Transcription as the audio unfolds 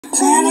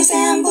Planners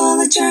and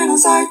bullet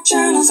journals, art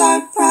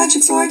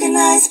projects,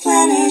 organized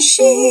planner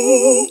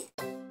chic.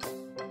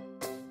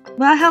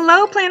 Well,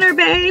 hello, planner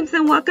babes,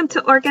 and welcome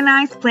to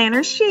Organized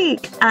Planner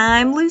Chic.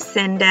 I'm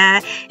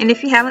Lucinda, and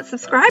if you haven't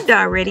subscribed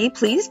already,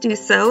 please do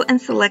so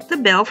and select the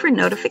bell for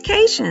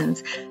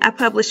notifications. I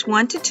publish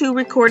 1 to 2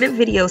 recorded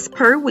videos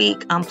per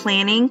week on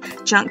planning,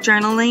 junk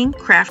journaling,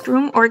 craft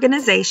room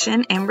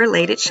organization, and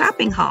related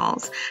shopping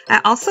hauls. I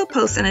also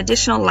post an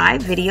additional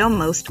live video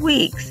most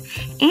weeks.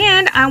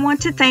 And I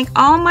want to thank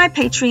all my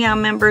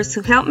Patreon members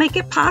who help make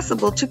it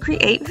possible to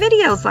create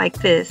videos like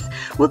this.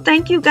 Well,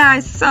 thank you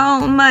guys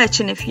so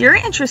much, and if you're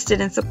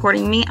interested in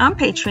supporting me on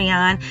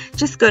Patreon,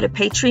 just go to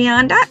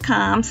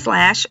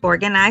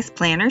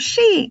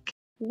patreon.com/organizedplannerchic.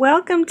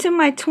 Welcome to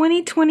my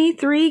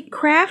 2023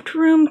 craft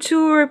room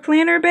tour,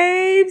 planner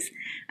babes.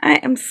 I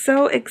am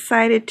so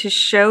excited to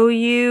show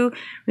you.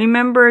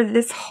 Remember,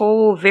 this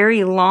whole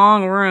very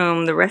long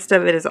room, the rest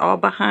of it is all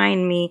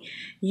behind me,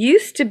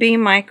 used to be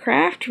my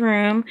craft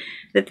room,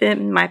 but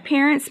then my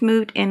parents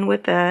moved in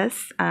with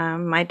us.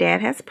 My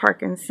dad has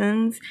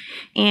Parkinson's,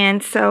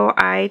 and so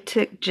I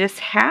took just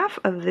half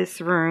of this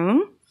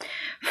room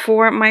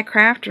for my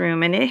craft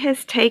room, and it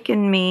has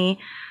taken me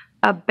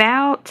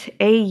about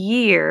a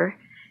year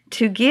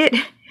to get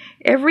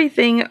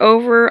everything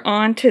over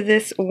onto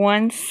this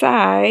one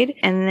side,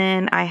 and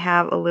then I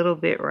have a little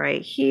bit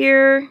right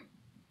here.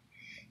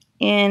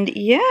 And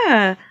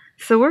yeah,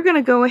 so we're going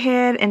to go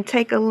ahead and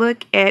take a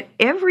look at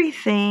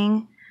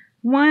everything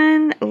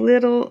one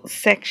little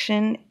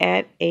section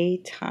at a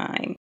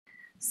time.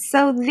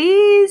 So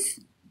these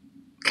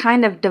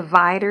kind of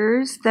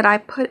dividers that I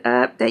put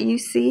up that you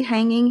see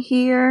hanging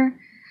here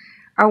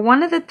are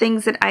one of the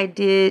things that I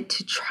did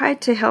to try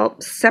to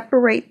help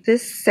separate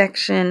this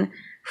section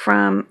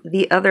from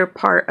the other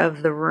part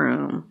of the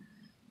room.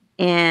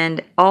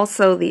 And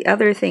also the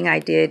other thing I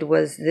did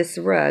was this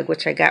rug,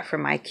 which I got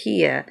from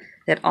IKEA,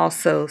 that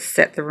also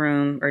set the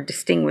room or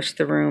distinguished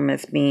the room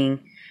as being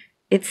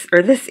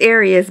this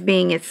area as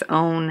being its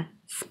own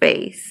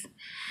space.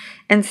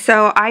 And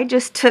so I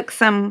just took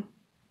some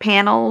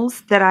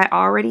panels that I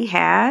already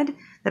had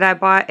that I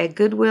bought at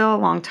Goodwill a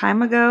long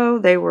time ago.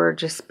 They were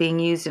just being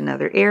used in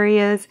other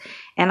areas,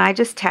 and I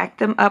just tacked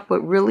them up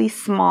with really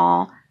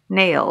small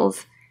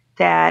nails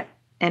and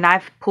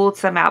I've pulled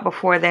some out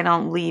before. They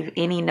don't leave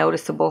any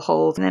noticeable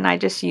holes. And then I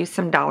just use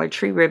some Dollar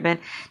Tree ribbon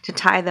to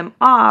tie them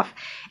off.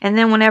 And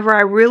then whenever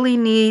I really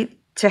need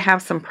to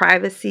have some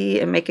privacy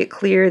and make it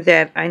clear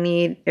that I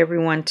need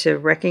everyone to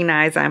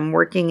recognize I'm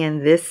working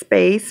in this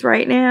space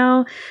right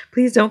now,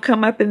 please don't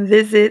come up and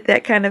visit,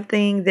 that kind of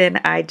thing,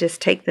 then I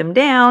just take them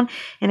down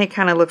and it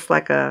kind of looks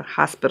like a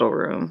hospital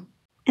room.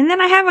 And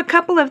then I have a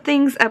couple of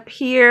things up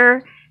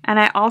here, and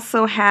I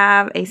also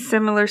have a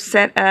similar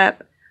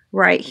setup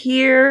right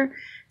here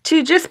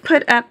to just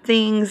put up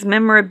things,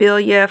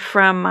 memorabilia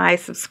from my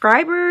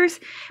subscribers.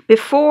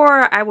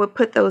 Before, I would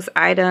put those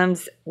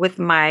items with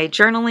my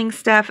journaling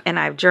stuff, and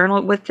I've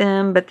journaled with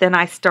them, but then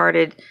I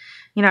started,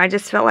 I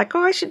just felt like,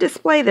 oh, I should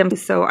display them.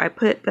 So I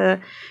put the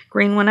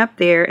green one up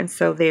there, and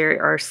so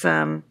there are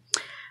some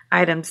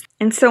items.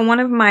 And so one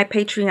of my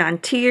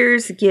Patreon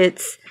tiers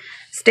gets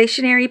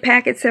stationery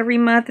packets every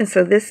month, and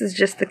so this is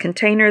just the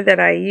container that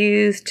I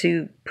use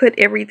to put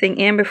everything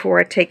in before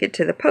I take it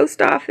to the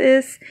post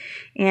office.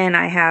 And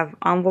I have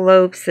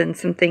envelopes and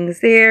some things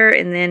there,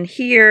 and then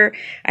here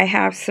I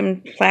have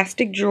some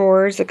plastic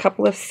drawers, a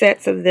couple of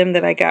sets of them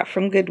that I got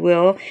from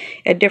Goodwill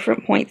at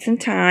different points in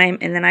time,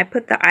 and then I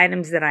put the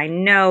items that I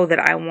know that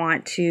I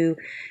want to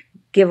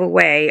give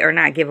away, or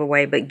not give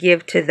away, but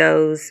give to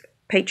those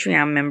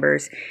Patreon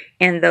members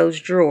in those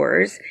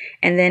drawers.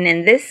 And then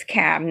in this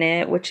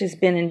cabinet, which has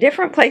been in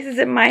different places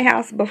in my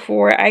house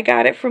before, I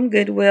got it from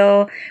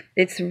Goodwill.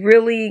 It's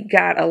really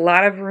got a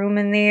lot of room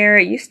in there.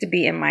 It used to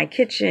be in my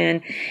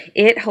kitchen.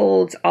 It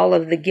holds all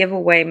of the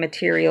giveaway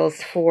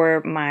materials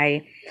for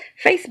my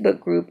Facebook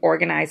group,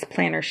 Organized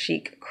Planner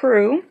Chic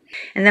Crew.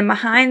 And then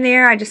behind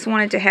there, I just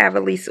wanted to have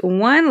at least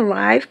one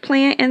live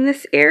plant in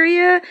this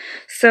area.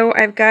 So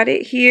I've got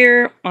it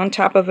here on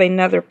top of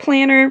another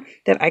planner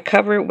that I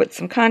covered with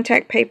some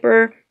contact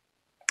paper.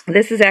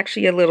 This is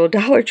actually a little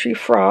Dollar Tree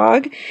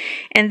frog.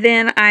 And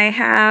then I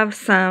have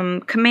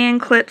some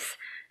command clips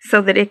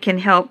so that it can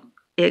help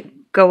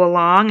it go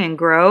along and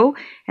grow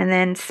and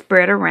then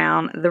spread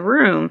around the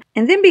room.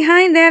 And then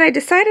behind that, I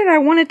decided I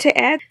wanted to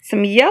add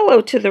some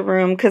yellow to the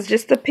room because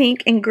just the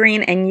pink and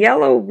green and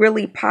yellow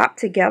really pop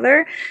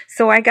together.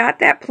 So I got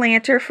that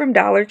planter from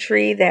Dollar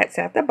Tree that's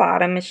at the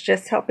bottom. It's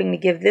just helping to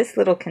give this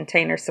little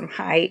container some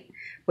height,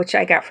 which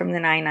I got from the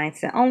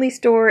 99-cent only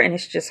store, and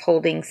it's just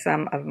holding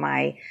some of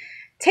my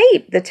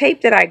tape, the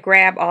tape that I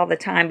grab all the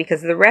time,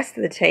 because the rest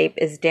of the tape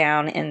is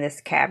down in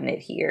this cabinet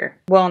here.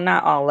 Well,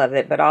 not all of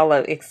it, but all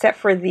of it, except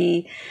for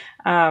the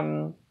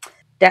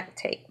duct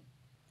tape.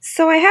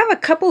 So I have a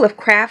couple of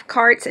craft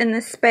carts in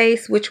this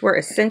space, which were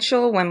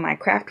essential when my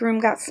craft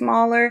room got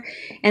smaller.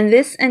 And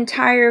this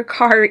entire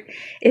cart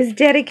is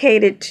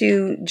dedicated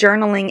to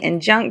journaling and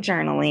junk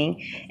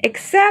journaling,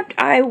 except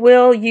I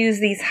will use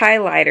these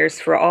highlighters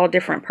for all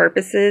different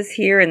purposes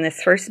here in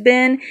this first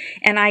bin.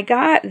 And I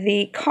got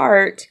the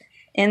cart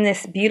in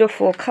this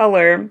beautiful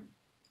color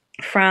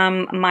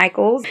from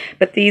Michaels,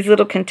 but these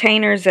little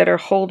containers that are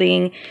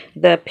holding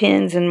the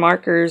pens and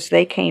markers,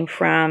 they came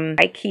from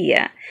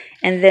IKEA.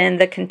 And then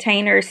the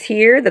containers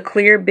here, the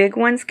clear big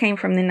ones, came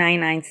from the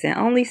 99-cent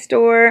only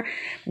store.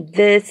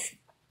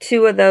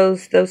 Two of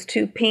those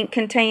two pink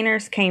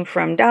containers came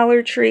from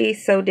Dollar Tree.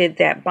 So did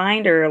that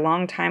binder a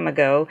long time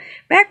ago,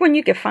 back when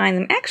you could find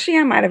them. Actually,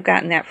 I might have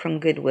gotten that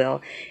from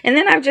Goodwill. And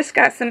then I've just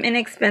got some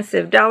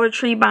inexpensive Dollar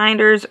Tree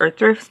binders or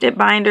thrifted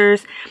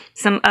binders,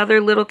 some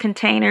other little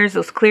containers,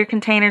 those clear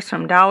containers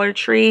from Dollar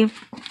Tree.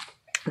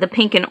 The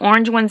pink and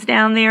orange ones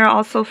down there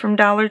also from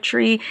Dollar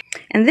Tree.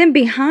 And then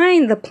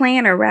behind the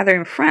planner, rather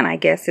in front I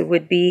guess it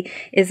would be,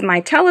 is my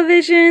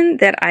television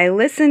that I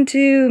listen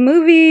to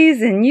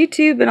movies and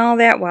YouTube and all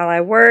that while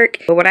I work.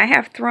 But what I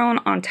have thrown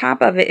on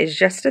top of it is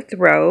just a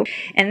throw.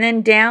 And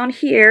then down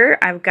here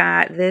I've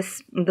got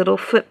this little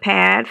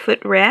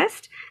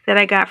footrest that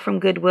I got from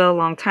Goodwill a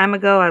long time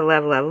ago. I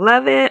love, love,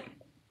 love it.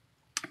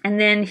 And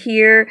then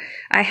here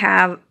I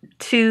have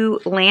two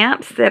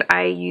lamps that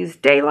I use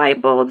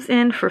daylight bulbs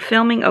in for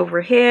filming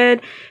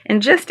overhead.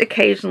 And just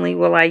occasionally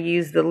will I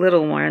use the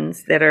little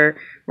ones that are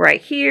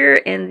right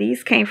here. And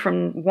these came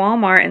from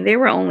Walmart and they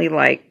were only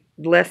like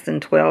less than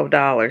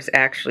 $12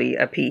 actually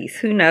a piece.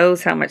 Who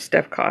knows how much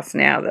stuff costs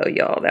now though,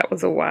 y'all. That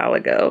was a while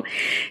ago.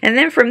 And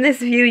then from this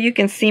view you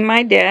can see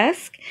my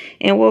desk,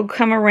 and we'll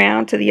come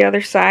around to the other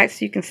side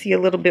so you can see a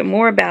little bit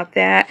more about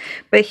that.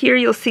 But here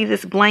you'll see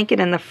this blanket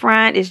in the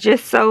front is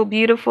just so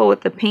beautiful with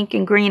the pink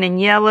and green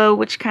and yellow,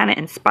 which kind of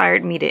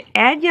inspired me to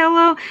add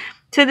yellow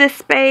to this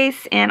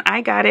space. And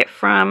I got it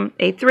from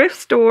a thrift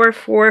store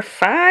for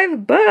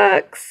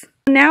 $5.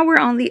 Now we're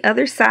on the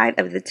other side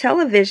of the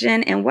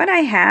television, and what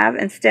I have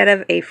instead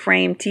of a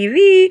frame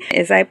TV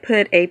is I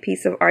put a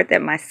piece of art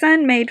that my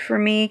son made for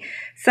me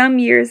some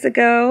years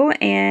ago,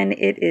 and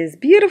it is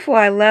beautiful.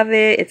 I love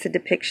it. It's a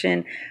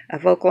depiction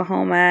of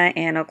Oklahoma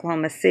and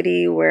Oklahoma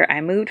City, where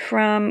I moved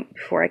from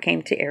before I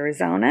came to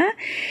Arizona.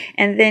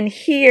 And then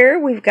here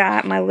we've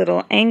got my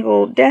little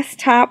angled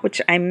desktop,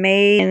 which I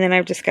made, and then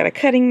I've just got a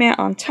cutting mat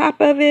on top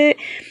of it,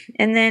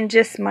 and then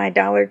just my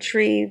Dollar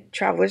Tree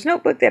Traveler's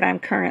Notebook that I'm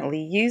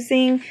currently using.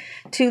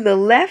 To the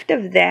left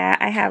of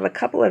that, I have a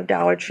couple of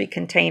Dollar Tree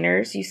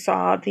containers. You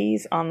saw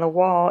these on the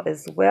wall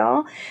as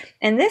well.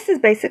 And this is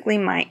basically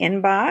my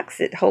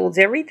inbox. It holds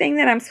everything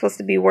that I'm supposed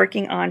to be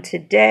working on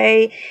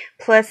today,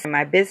 plus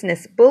my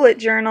business bullet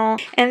journal.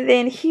 And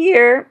then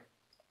here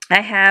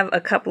I have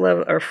a couple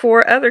of, or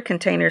 4 other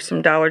containers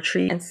from Dollar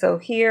Tree. And so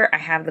here I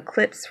have the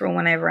clips for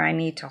whenever I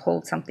need to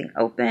hold something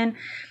open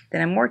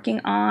that I'm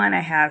working on.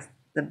 I have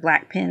the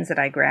black pens that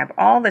I grab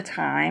all the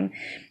time,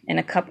 and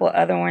a couple of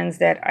other ones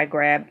that I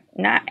grab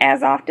not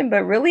as often,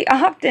 but really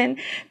often.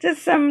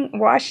 Just some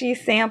washi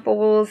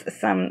samples,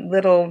 some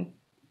little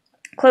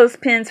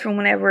clothespins from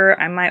whenever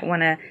I might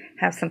want to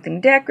have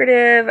something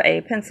decorative, a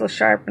pencil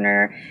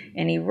sharpener,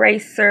 an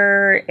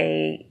eraser,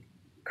 a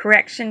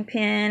correction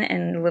pen,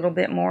 and a little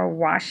bit more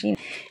washi.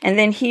 And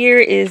then here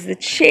is the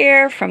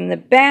chair from the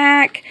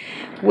back,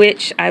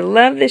 which I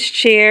love this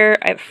chair.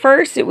 At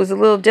first it was a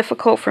little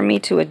difficult for me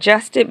to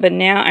adjust it, but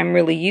now I'm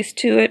really used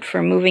to it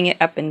for moving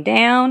it up and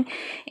down.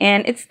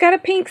 And it's got a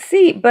pink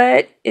seat,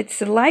 but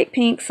it's a light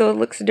pink, so it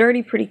looks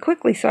dirty pretty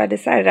quickly. So I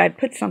decided I'd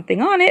put something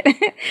on it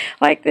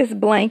like this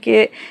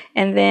blanket.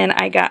 And then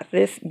I got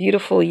this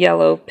beautiful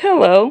yellow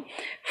pillow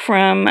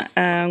from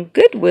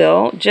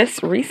Goodwill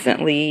just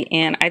recently,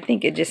 and I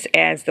think it just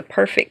adds the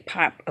perfect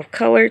pop of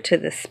color to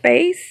the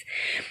space.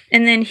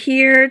 And then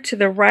here to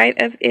the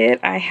right of it,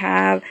 I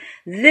have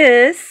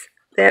this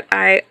that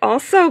I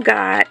also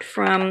got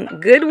from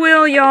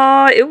Goodwill,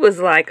 y'all. It was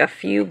like a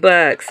few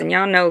bucks, and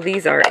y'all know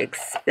these are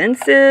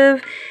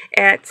expensive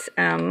at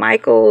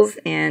Michaels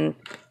and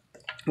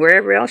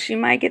wherever else you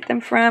might get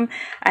them from.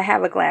 I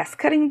have a glass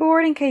cutting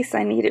board in case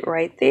I need it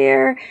right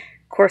there.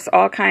 Of course,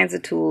 all kinds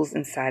of tools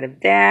inside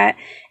of that.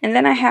 And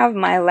then I have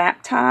my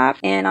laptop,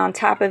 and on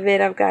top of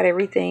it I've got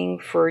everything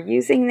for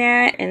using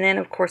that, and then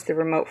of course the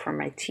remote for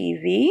my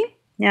TV.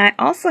 Now I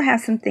also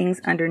have some things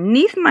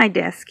underneath my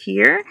desk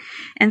here,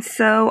 and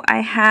so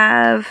I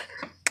have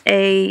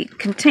a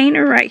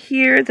container right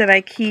here that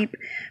I keep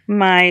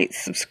my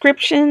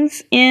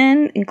subscriptions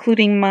in,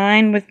 including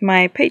mine with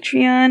my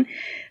Patreon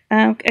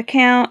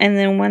account, and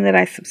then one that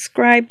I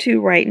subscribe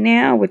to right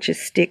now, which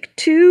is Stick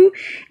 2,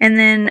 and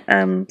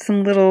then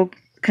some little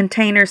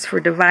containers for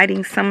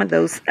dividing some of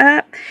those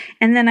up.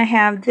 And then I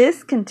have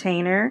this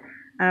container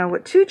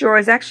with 2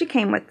 drawers. Actually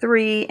came with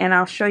 3, and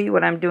I'll show you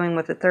what I'm doing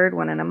with the third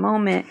one in a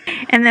moment.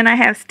 And then I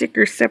have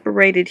stickers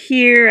separated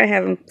here. I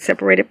have them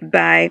separated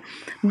by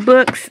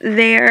books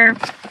there,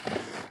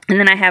 and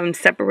then I have them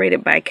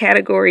separated by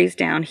categories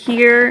down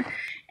here.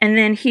 And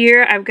then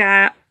here I've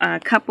got a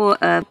couple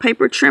of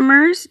paper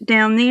trimmers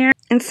down there.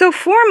 And so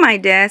for my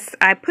desk,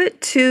 I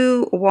put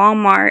 2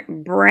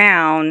 Walmart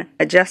brown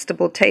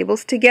adjustable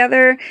tables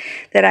together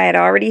that I had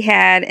already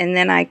had, and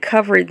then I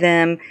covered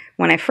them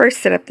when I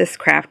first set up this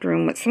craft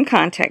room with some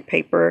contact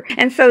paper.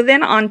 And so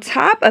then on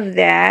top of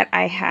that,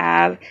 I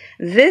have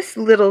this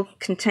little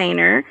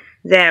container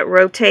that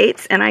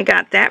rotates, and I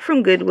got that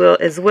from Goodwill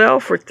as well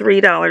for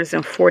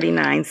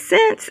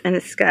 $3.49, and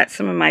it's got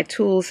some of my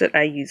tools that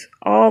I use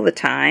all the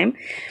time.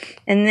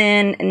 And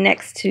then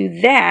next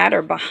to that,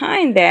 or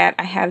behind that,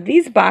 I have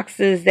these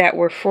boxes that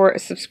were for a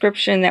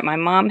subscription that my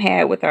mom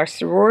had with our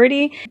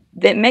sorority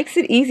that makes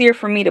it easier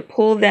for me to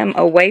pull them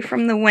away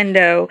from the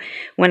window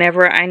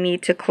whenever I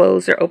need to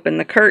close or open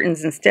the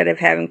curtains instead of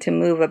having to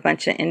move a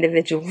bunch of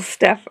individual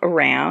stuff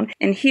around.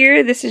 And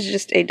here, this is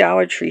just a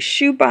Dollar Tree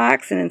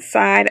shoebox, and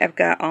inside I've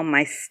got all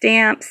my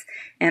stamps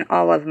and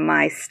all of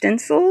my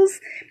stencils,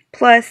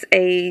 plus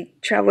a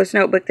traveler's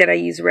notebook that I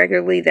use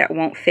regularly that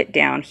won't fit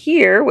down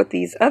here with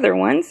these other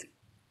ones.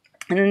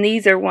 And then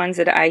these are ones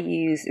that I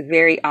use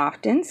very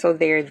often, so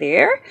they're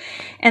there.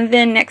 And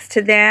then next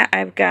to that,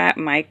 I've got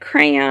my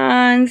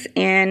crayons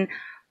and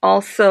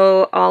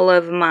also all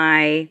of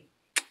my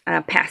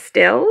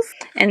pastels.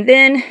 And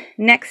then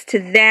next to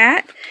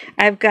that,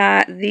 I've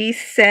got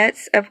these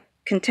sets of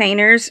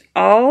containers.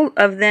 All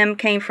of them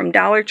came from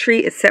Dollar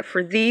Tree except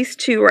for these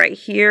 2 right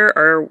here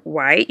are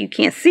white. You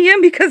can't see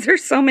them because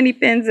there's so many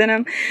pins in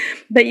them.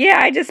 But yeah,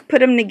 I just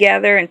put them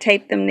together and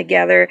taped them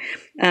together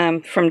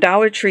from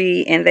Dollar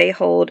Tree, and they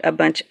hold a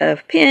bunch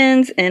of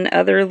pins and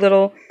other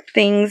little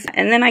things.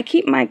 And then I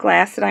keep my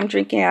glass that I'm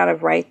drinking out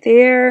of right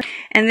there.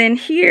 And then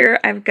here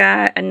I've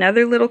got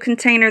another little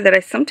container that I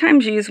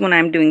sometimes use when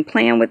I'm doing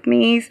plan with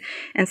me's,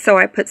 and so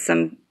I put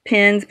some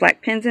pins,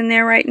 black pins in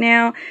there right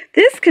now.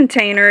 This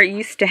container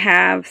used to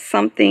have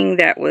something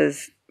that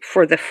was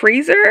for the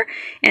freezer,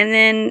 and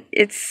then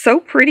it's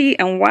so pretty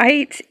and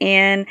white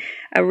and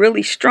a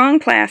really strong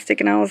plastic,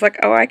 and I was like,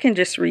 oh, I can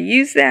just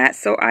reuse that.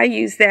 So I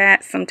use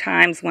that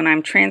sometimes when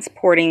I'm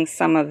transporting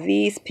some of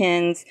these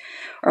pins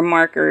or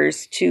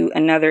markers to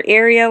another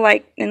area,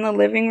 like in the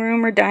living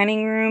room or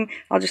dining room.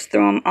 I'll just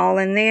throw them all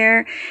in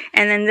there.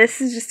 And then this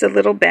is just a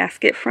little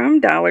basket from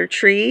Dollar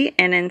Tree,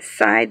 and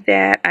inside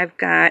that I've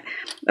got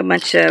a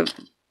bunch of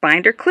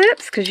binder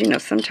clips, because you know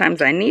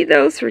sometimes I need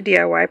those for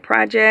DIY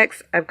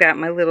projects. I've got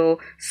my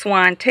little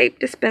swan tape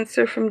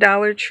dispenser from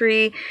Dollar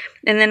Tree,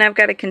 and then I've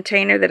got a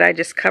container that I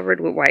just covered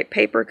with white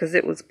paper because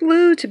it was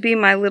blue to be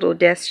my little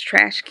desk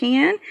trash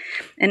can.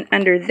 And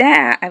under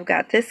that I've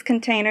got this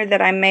container that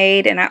I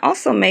made, and I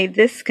also made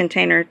this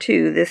container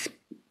too, this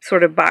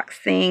sort of box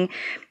thing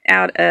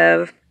out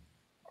of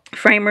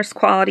Framer's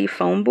Quality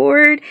foam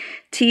board,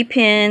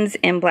 T-pins,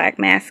 and black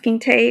masking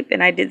tape,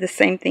 and I did the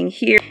same thing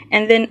here.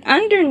 And then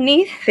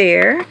underneath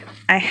there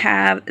I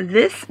have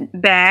this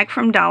bag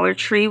from Dollar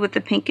Tree with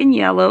the pink and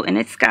yellow, and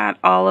it's got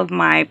all of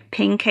my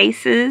pin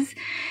cases.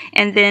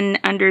 And then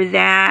under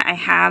that I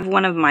have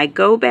one of my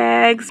go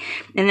bags,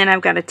 and then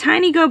I've got a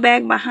tiny go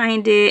bag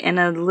behind it and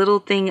a little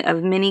thing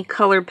of mini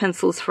color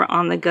pencils for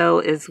on the go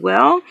as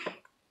well.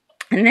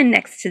 And then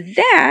next to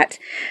that,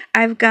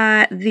 I've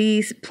got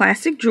these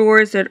plastic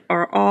drawers that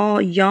are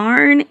all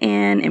yarn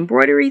and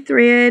embroidery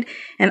thread,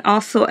 and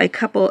also a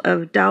couple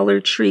of Dollar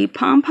Tree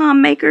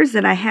pom-pom makers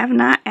that I have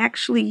not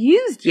actually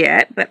used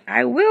yet, but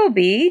I will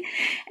be.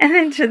 And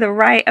then to the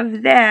right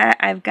of that,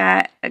 I've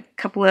got a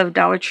couple of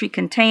Dollar Tree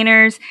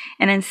containers,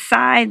 and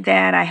inside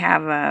that I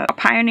have a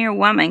Pioneer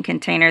Woman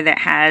container that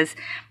has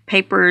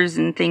papers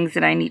and things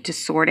that I need to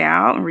sort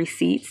out, and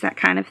receipts, that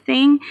kind of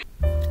thing.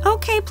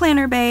 Okay,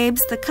 planner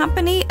babes, the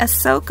company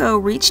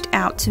ASOKO reached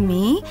out to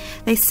me.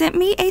 They sent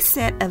me a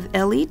set of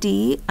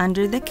LED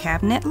under the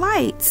cabinet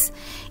lights.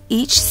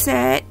 Each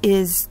set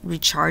is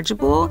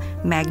rechargeable,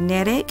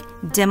 magnetic,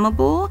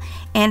 dimmable,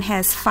 and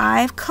has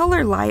 5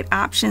 color light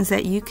options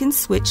that you can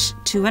switch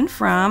to and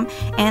from,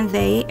 and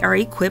they are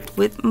equipped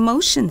with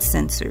motion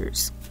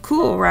sensors.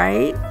 Cool,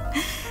 right?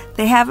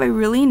 They have a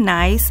really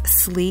nice,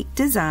 sleek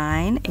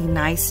design, a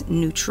nice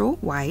neutral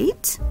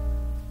white,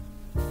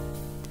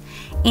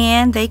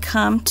 and they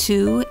come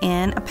 2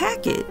 in a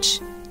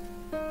package.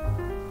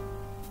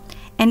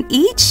 And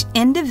each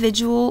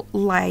individual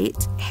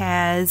light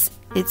has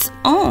its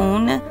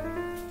own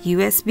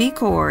USB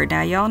cord.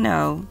 Now y'all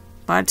know,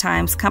 a lot of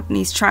times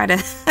companies try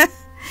to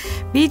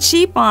be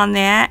cheap on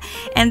that.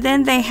 And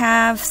then they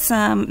have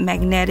some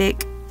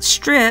magnetic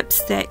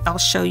strips that I'll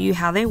show you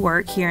how they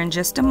work here in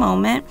just a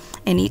moment,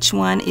 and each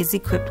one is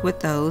equipped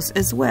with those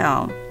as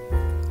well.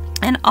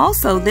 And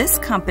also this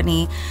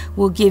company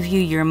will give you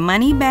your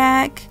money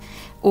back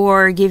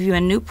or give you a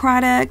new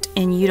product,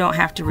 and you don't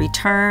have to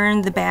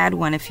return the bad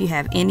one if you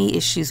have any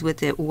issues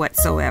with it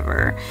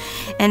whatsoever.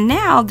 And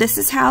now this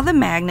is how the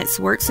magnets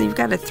work. So you've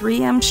got a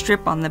 3M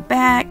strip on the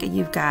back,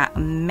 you've got a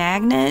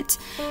magnet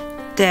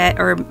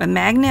a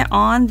magnet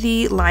on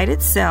the light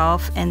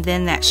itself, and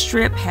then that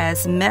strip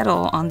has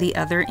metal on the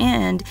other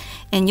end,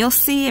 and you'll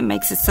see it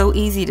makes it so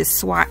easy to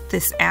swap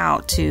this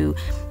out to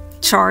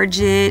charge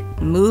it,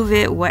 move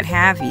it, what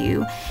have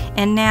you.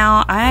 And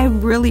now I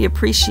really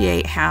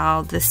appreciate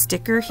how the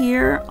sticker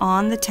here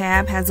on the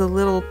tab has a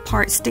little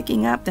part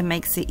sticking up that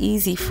makes it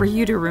easy for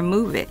you to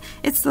remove it.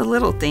 It's the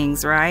little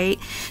things, right?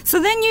 So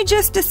then you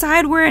just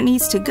decide where it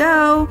needs to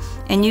go,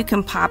 and you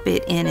can pop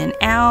it in and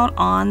out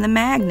on the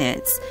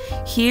magnets.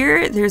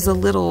 Here, there's a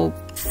little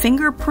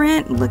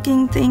fingerprint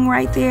looking thing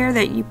right there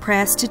that you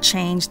press to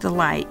change the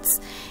lights.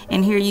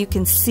 And here you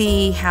can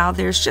see how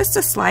there's just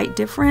a slight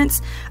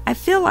difference. I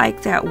feel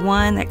like that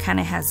one that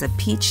kind of has a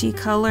peachy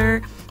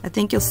color, I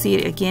think you'll see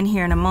it again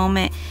here in a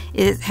moment,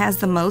 it has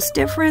the most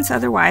difference.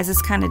 Otherwise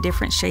it's kind of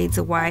different shades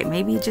of white,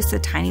 maybe just a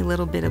tiny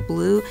little bit of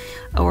blue,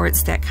 or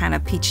it's that kind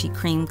of peachy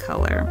cream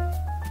color.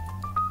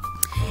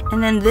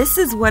 And then this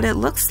is what it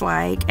looks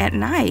like at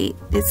night.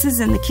 This is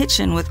in the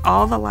kitchen with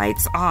all the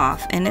lights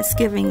off, and it's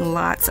giving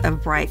lots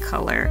of bright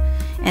color.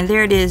 And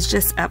there it is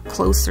just up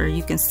closer,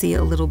 you can see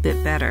a little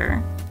bit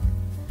better.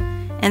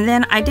 And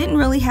then I didn't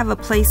really have a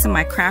place in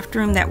my craft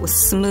room that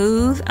was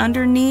smooth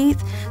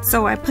underneath,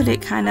 so I put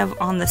it kind of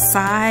on the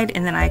side,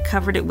 and then I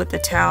covered it with a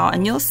towel.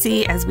 And you'll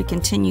see as we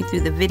continue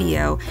through the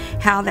video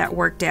how that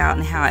worked out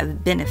and how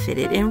it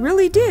benefited, and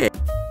really did.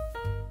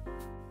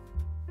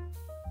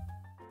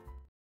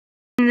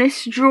 And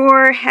this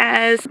drawer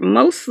has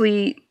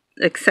mostly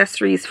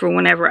accessories for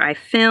whenever I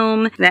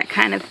film, that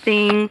kind of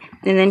thing.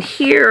 And then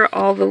here are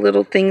all the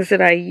little things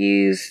that I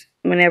use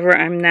whenever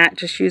I'm not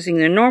just using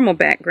the normal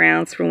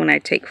backgrounds for when I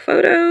take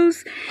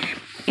photos.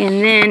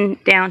 And then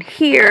down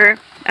here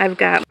I've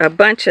got a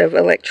bunch of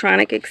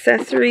electronic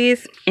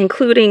accessories,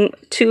 including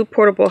 3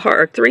 portable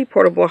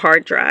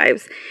hard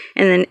drives,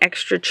 and then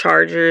extra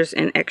chargers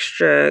and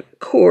extra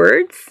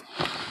cords.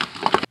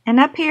 And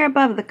up here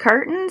above the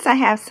curtains I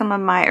have some of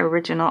my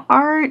original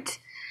art,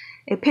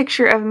 a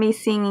picture of me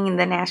singing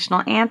the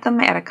national anthem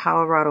at a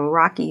Colorado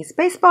Rockies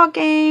baseball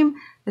game,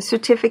 a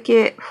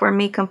certificate for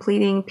me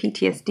completing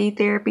PTSD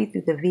therapy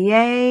through the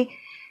VA,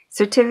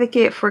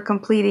 certificate for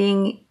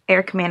completing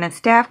Air Command and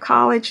Staff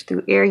College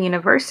through Air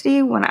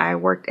University when I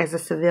worked as a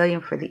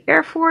civilian for the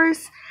Air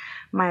Force,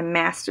 my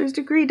master's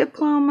degree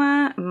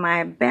diploma,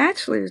 my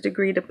bachelor's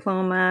degree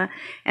diploma,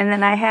 and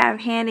then I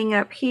have hanging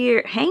up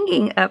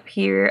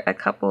here a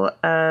couple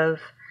of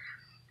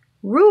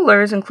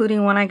rulers,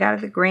 including one I got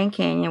at the Grand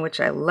Canyon, which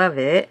I love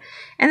it.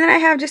 And then I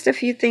have just a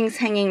few things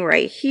hanging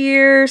right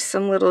here,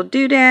 some little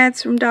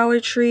doodads from Dollar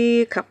Tree,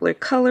 a couple of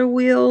color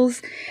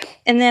wheels,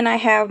 and then I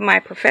have my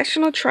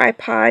professional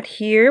tripod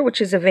here,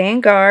 which is a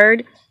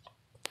Vanguard.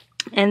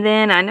 And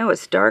then I know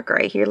it's dark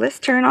right here. Let's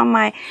turn on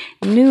my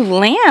new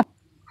lamp.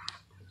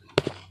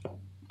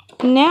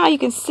 Now you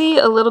can see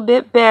a little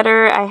bit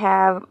better. I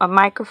have a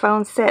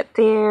microphone set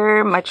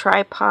there, my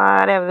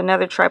tripod. I have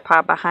another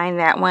tripod behind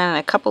that one, and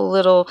a couple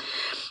little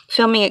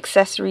filming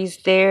accessories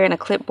there, and a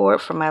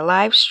clipboard for my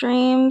live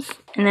streams.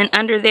 And then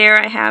under there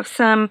I have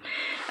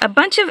a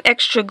bunch of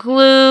extra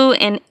glue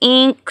and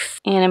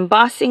inks and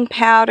embossing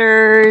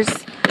powders.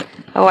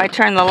 Oh, I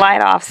turned the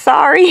light off,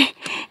 sorry.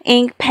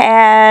 Ink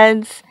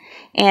pads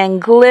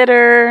and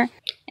glitter.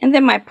 And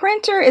then my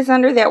printer is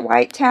under that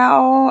white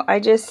towel. I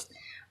just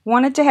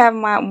wanted to have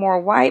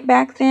more white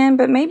back then,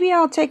 but maybe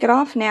I'll take it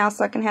off now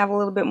so I can have a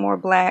little bit more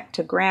black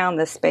to ground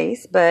the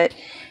space.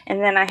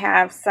 And then I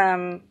have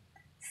some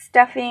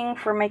stuffing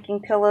for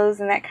making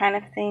pillows and that kind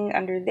of thing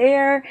under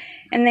there.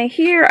 And then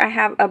here I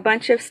have a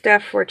bunch of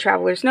stuff for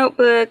traveler's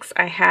notebooks.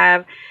 I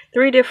have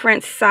 3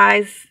 different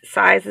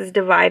sizes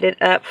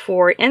divided up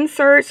for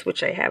inserts,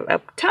 which I have a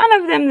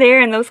ton of them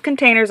there, and those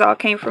containers all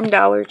came from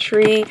Dollar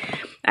Tree.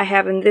 I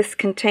have in this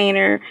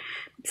container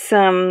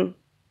some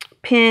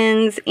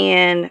pins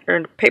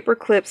or paper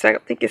clips. I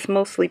think it's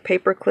mostly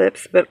paper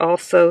clips, but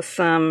also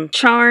some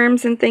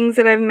charms and things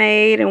that I've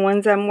made and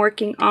ones I'm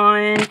working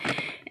on.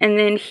 And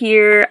then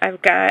here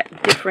I've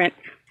got different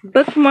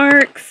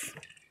bookmarks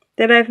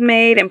that I've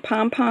made and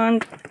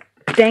pom-pom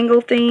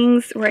dangle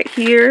things right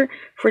here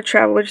for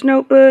traveler's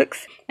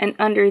notebooks. And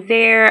under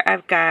there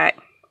I've got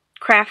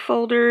craft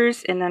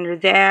folders, and under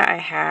that I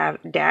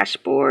have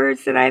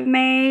dashboards that I've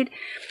made.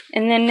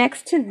 And then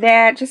next to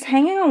that, just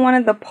hanging on one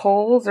of the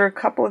poles or a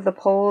couple of the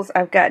poles,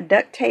 I've got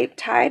duct tape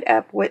tied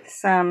up with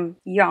some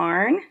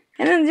yarn.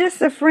 And then just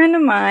a friend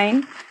of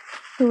mine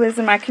who is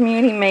in my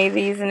community made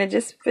these, and it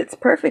just fits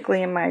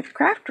perfectly in my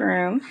craft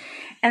room.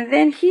 And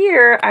then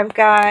here I've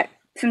got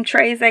some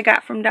trays I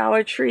got from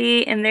Dollar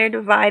Tree, and they're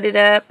divided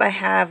up. I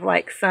have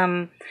like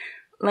some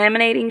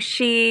laminating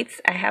sheets,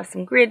 I have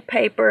some grid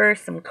paper,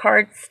 some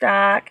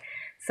cardstock,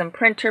 some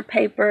printer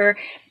paper,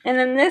 and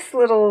then this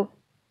little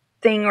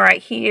thing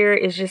right here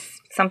is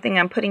just something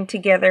I'm putting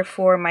together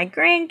for my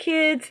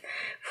grandkids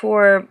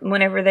for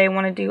whenever they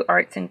want to do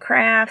arts and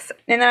crafts.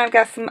 And then I've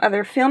got some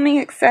other filming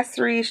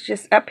accessories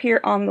just up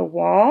here on the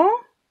wall.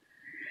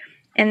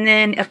 And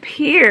then up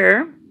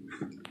here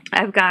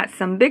I've got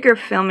some bigger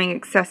filming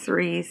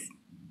accessories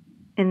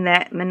in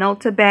that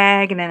Minolta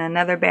bag, and then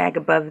another bag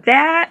above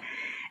that.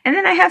 And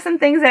then I have some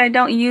things that I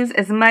don't use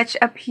as much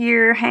up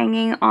here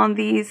hanging on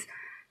these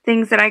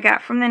things that I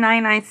got from the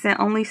 99-cent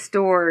only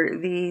store,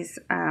 these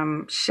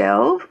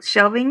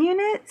shelving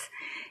units.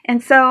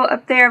 And so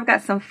up there I've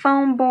got some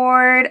foam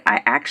board.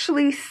 I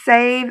actually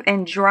save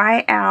and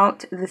dry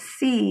out the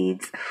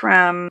seeds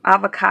from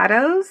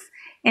avocados,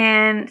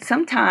 and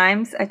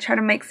sometimes I try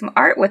to make some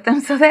art with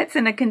them. So that's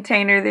in a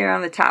container there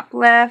on the top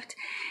left.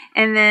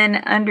 And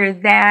then under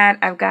that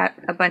I've got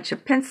a bunch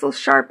of pencil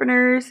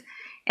sharpeners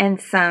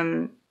and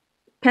some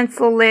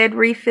pencil lead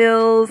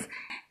refills.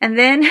 And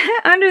then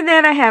under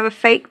that I have a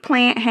fake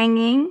plant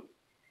hanging,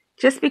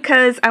 just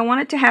because I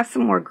wanted to have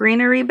some more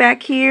greenery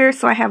back here.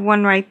 So I have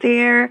one right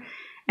there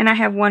and I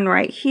have one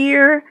right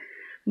here.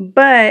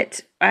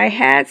 But I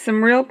had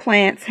some real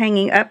plants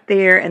hanging up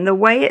there, and the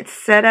way it's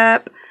set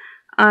up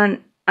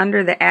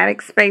under the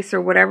attic space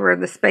or whatever,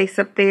 the space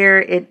up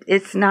there,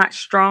 it's not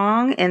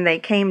strong, and they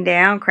came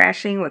down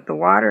crashing with the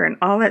water and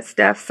all that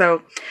stuff.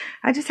 So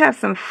I just have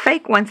some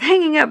fake ones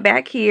hanging up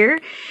back here.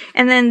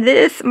 And then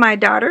this my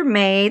daughter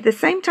made the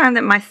same time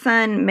that my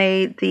son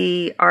made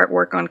the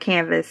artwork on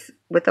canvas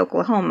with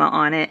Oklahoma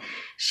on it.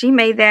 She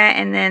made that,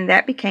 and then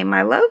that became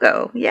my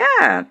logo.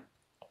 Yeah.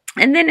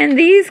 And then in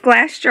these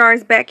glass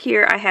jars back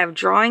here, I have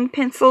drawing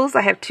pencils.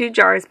 I have 2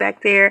 jars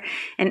back there.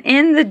 And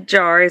in the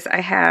jars,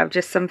 I have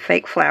just some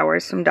fake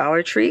flowers from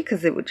Dollar Tree,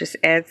 because it would just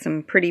add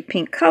some pretty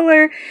pink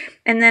color.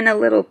 And then a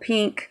little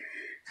pink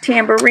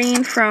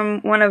tambourine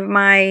from one of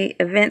my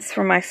events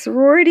for my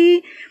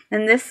sorority.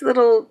 And this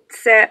little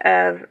set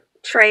of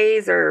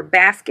trays or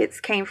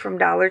baskets came from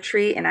Dollar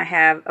Tree, and I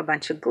have a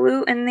bunch of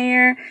glue in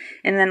there.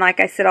 And then,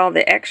 like I said, all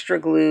the extra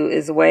glue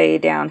is way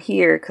down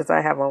here because I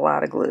have a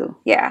lot of glue.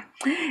 Yeah.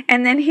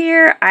 And then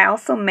here I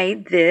also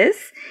made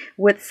this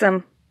with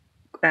some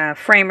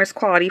Framers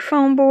quality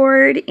foam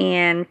board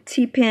and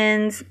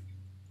T-pins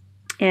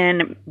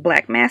and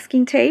black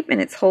masking tape,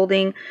 and it's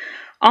holding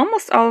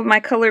almost all of my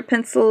colored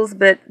pencils,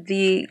 but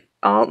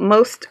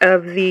most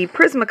of the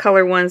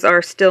Prismacolor ones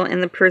are still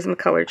in the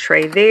Prismacolor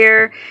tray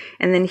there.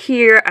 And then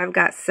here I've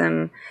got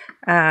some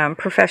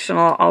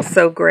professional,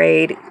 also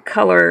grade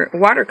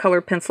watercolor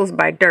pencils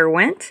by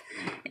Derwent,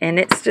 and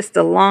it's just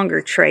a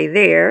longer tray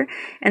there.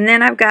 And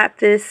then I've got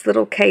this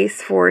little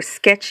case for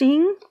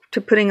sketching,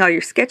 to putting all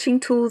your sketching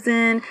tools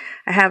in.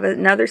 I have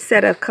another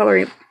set of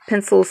coloring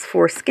pencils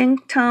for skin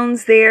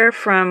tones there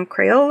from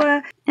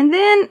Crayola. And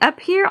then up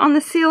here on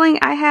the ceiling,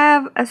 I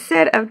have a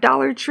set of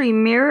Dollar Tree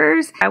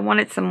mirrors. I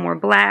wanted some more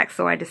black,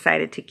 so I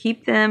decided to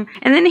keep them.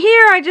 And then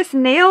here I just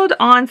nailed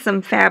on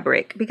some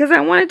fabric because I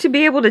wanted to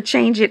be able to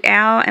change it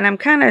out, and I'm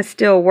kind of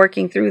still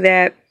working through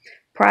that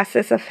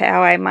process of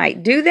how I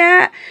might do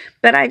that.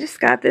 But I just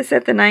got this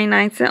at the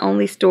 99-cent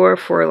only store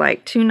for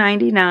like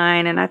 $2.99,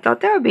 and I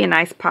thought that would be a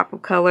nice pop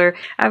of color.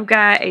 I've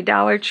got a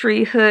Dollar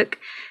Tree hook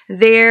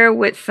there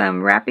with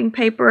some wrapping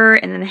paper,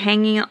 and then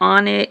hanging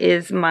on it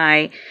is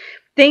my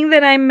thing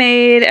that I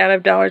made out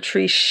of Dollar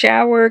Tree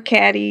shower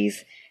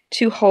caddies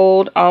to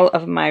hold all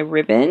of my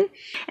ribbon.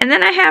 And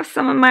then I have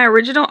some of my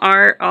original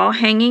art all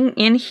hanging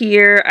in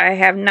here. I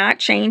have not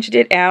changed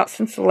it out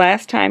since the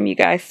last time you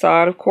guys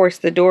saw it. Of course,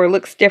 the door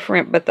looks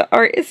different, but the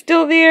art is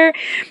still there.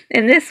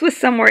 And this was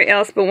somewhere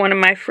else, but one of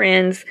my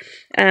friends,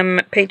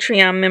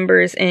 Patreon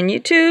members and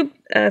YouTube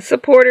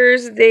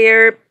supporters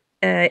there,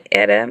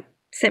 Etta,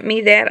 sent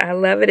me that. I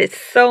love it. It's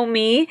so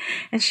me.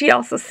 And she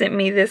also sent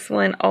me this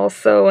one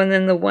also, and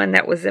then the one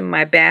that was in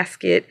my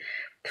basket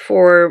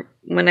for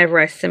whenever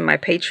I send my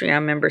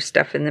Patreon member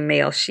stuff in the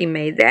mail. She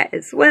made that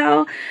as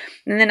well.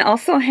 And then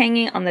also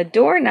hanging on the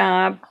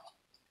doorknob,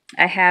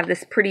 I have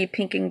this pretty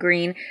pink and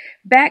green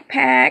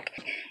backpack,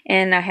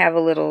 and I have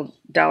a little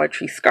Dollar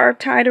Tree scarf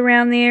tied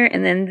around there.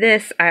 And then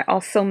this I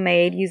also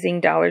made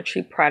using Dollar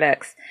Tree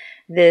products,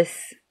 this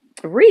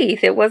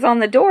wreath. It was on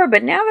the door,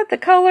 but now that the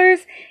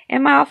colors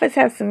in my office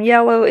have some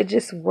yellow, it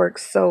just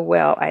works so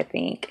well, I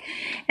think.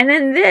 And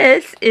then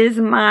this is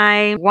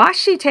my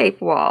washi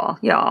tape wall,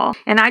 y'all.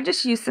 And I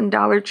just used some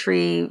Dollar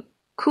Tree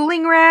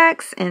cooling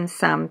racks and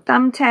some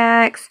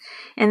thumbtacks,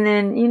 and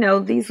then, you know,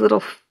 these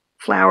little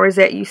flowers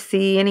that you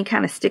see, any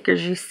kind of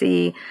stickers you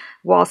see,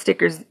 wall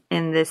stickers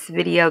in this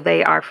video,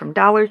 they are from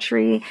Dollar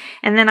Tree.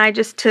 And then I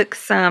just took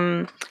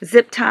some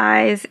zip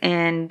ties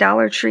and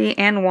Dollar Tree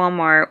and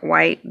Walmart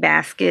white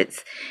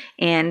baskets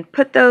and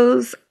put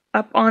those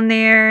up on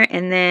there.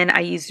 And then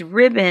I used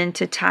ribbon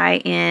to tie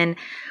in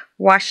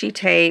washi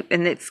tape,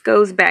 and it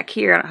goes back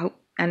here.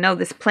 I know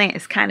this plant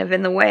is kind of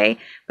in the way,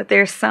 but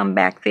there's some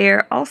back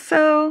there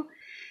also.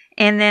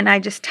 And then I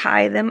just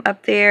tie them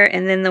up there,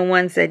 and then the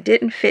ones that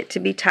didn't fit to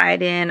be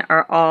tied in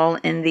are all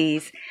in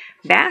these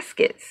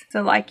baskets.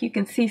 So like you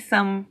can see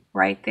some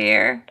right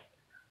there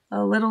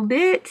a little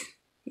bit.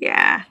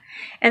 Yeah.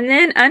 And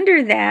then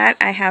under that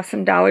I have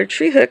some Dollar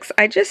Tree hooks.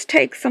 I just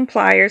take some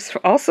pliers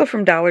also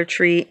from Dollar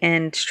Tree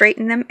and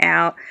straighten them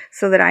out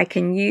so that I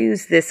can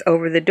use this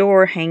over the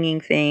door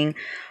hanging thing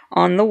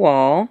on the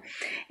wall.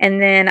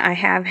 And then I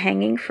have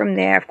hanging from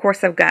there, of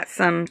course, I've got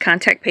some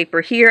contact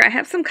paper here. I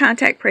have some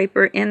contact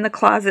paper in the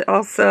closet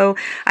also.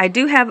 I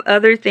do have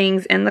other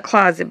things in the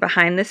closet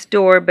behind this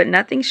door, but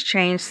nothing's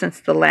changed since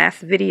the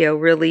last video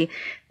really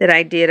that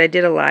I did. I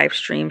did a live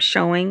stream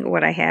showing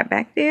what I had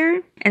back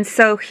there. And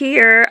so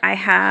here I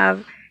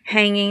have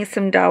hanging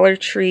some Dollar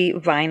Tree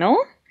vinyl.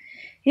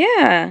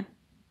 Yeah.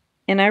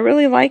 And I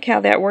really like how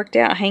that worked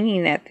out,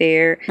 hanging that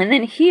there. And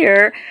then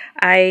here,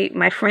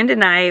 my friend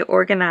and I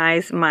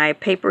organized my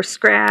paper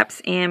scraps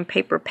and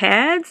paper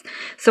pads.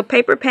 So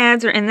paper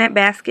pads are in that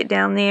basket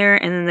down there,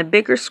 and then the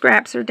bigger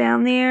scraps are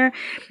down there.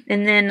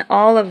 And then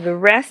all of the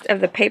rest of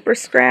the paper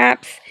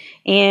scraps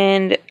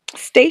and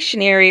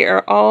stationery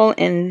are all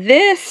in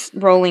this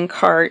rolling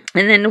cart.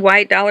 And then the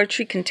white Dollar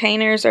Tree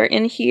containers are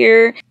in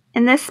here.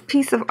 And this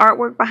piece of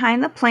artwork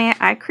behind the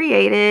plant I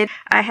created.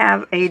 I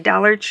have a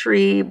Dollar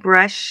Tree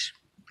brush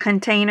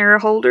container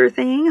holder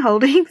thing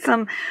holding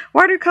some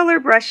watercolor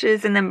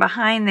brushes, and then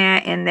behind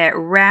that in that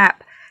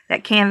wrap,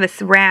 that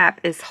canvas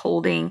wrap, is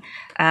holding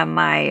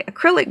my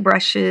acrylic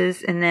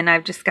brushes. And then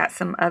I've just got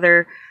some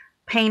other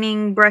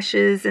painting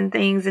brushes and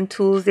things and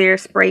tools there,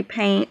 spray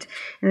paint.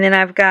 And then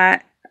I've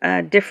got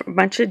a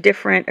bunch of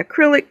different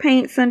acrylic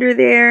paints under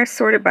there,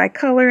 sorted by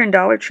color in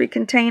Dollar Tree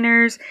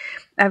containers.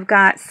 I've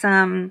got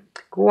some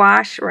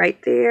gouache right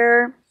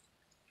there.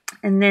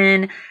 And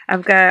then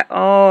I've got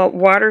all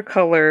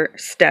watercolor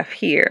stuff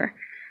here.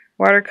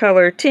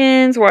 Watercolor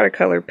tins,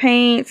 watercolor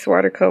paints,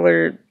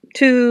 watercolor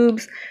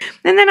tubes.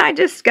 And then I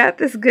just got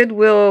this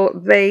Goodwill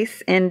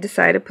vase and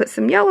decided to put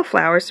some yellow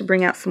flowers to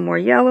bring out some more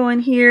yellow in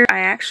here. I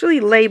actually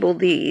labeled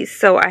these.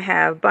 So I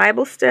have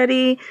Bible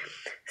study,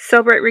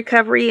 celebrate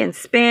recovery in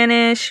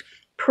Spanish,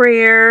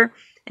 prayer.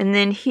 And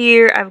then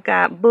here I've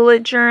got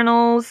bullet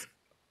journals.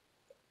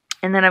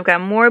 And then I've got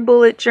more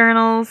bullet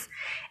journals.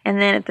 And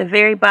then at the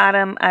very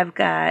bottom, I've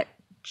got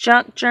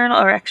junk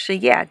journal, or actually,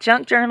 yeah,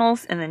 junk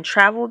journals, and then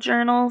travel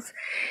journals.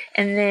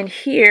 And then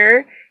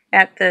here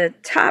at the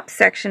top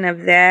section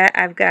of that,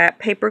 I've got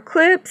paper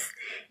clips,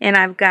 and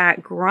I've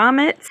got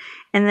grommets,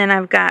 and then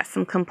I've got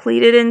some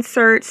completed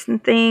inserts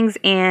and things.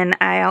 And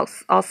I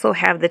also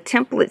have the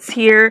templates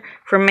here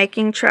for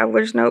making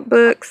traveler's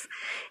notebooks.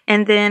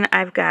 And then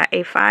I've got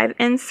A5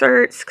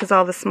 inserts, because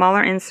all the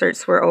smaller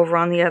inserts were over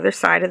on the other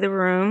side of the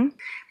room.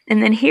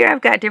 And then here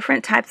I've got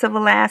different types of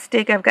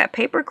elastic. I've got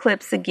paper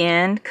clips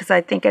again, because I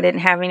think I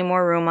didn't have any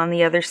more room on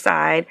the other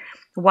side.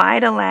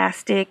 Wide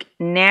elastic,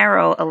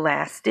 narrow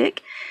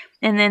elastic.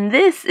 And then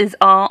this is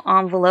all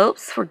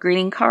envelopes for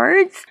greeting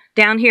cards.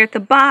 Down here at the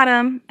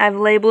bottom, I've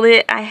labeled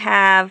it. I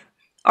have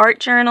art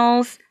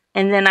journals,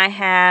 and then I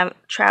have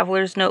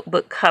traveler's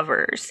notebook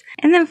covers.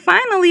 And then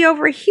finally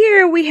over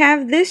here we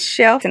have this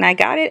shelf, and I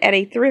got it at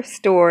a thrift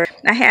store.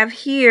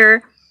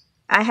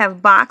 I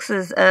have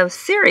boxes of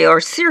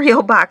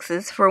cereal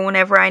boxes for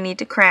whenever I need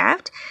to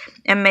craft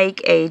and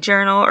make a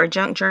journal or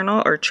junk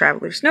journal or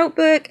traveler's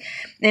notebook.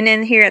 And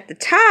then here at the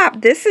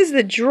top, this is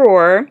the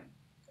drawer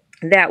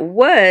that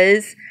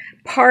was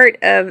part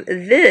of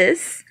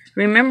this.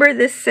 Remember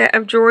this set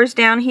of drawers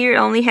down here? It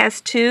only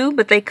has 2,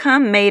 but they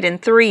come made in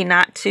 3,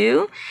 not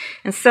 2.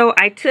 And so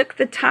I took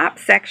the top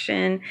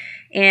section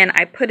and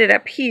I put it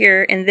up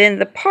here, and then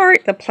the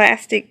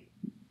plastic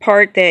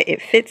part that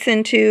it fits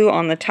into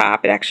on the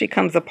top, it actually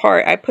comes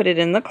apart. I put it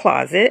in the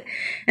closet.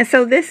 And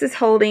so this is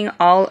holding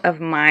all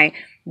of my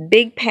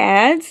big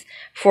pads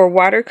for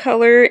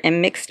watercolor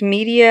and mixed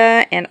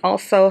media, and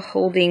also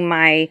holding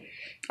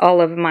all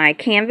of my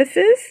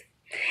canvases.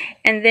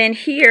 And then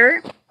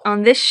here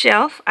on this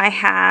shelf, I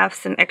have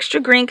some extra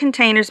green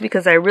containers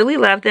because I really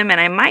love them and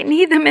I might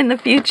need them in the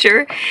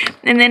future.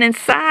 And then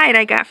inside,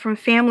 I got from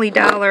Family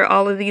Dollar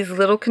all of these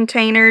little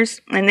containers,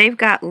 and they've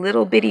got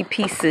little bitty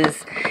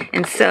pieces.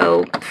 And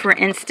so, for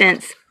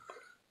instance,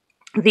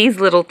 these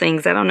little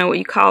things, I don't know what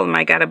you call them,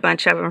 I got a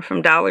bunch of them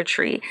from Dollar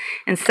Tree.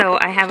 And so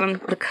I have them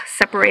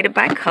separated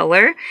by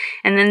color.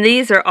 And then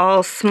these are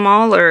all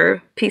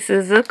smaller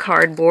pieces of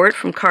cardboard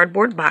from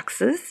cardboard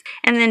boxes.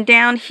 And then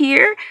down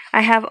here,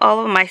 I have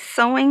all of my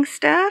sewing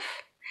stuff.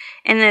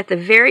 And then at the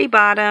very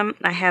bottom,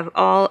 I have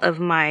all of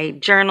my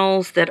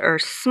journals that are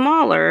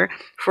smaller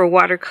for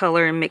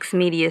watercolor and mixed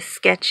media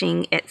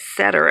sketching,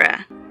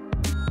 etc.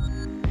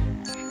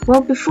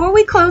 Well, before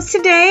we close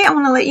today, I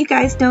want to let you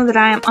guys know that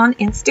I am on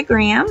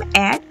Instagram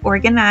at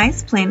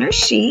Organized Planner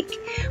Chic,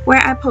 where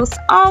I post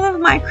all of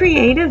my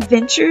creative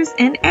ventures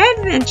and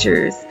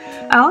adventures.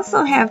 I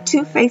also have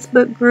 2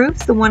 Facebook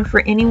groups. The one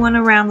for anyone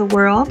around the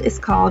world is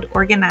called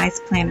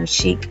Organized Planner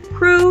Chic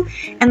Crew,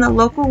 and the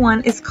local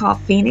one is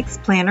called Phoenix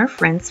Planner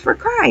Friends for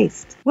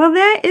Christ. Well,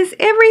 that is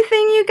everything,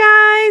 you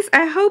guys.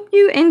 I hope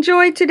you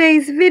enjoyed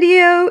today's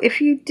video. If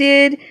you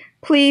did,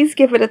 please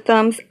give it a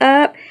thumbs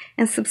up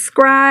and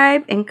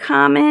subscribe and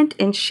comment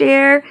and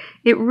share.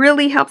 It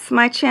really helps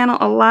my channel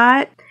a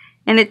lot,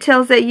 and it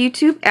tells that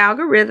YouTube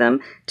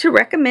algorithm to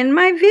recommend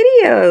my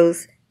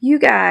videos. You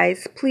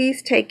guys,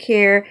 please take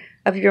care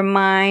of your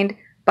mind,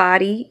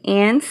 body,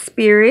 and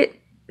spirit,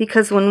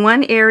 because when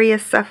one area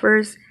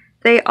suffers,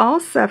 they all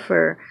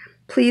suffer.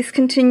 Please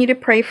continue to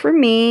pray for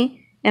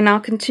me, and I'll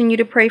continue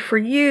to pray for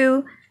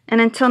you.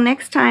 And until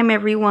next time,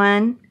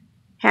 everyone,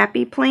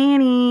 happy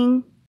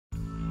planning.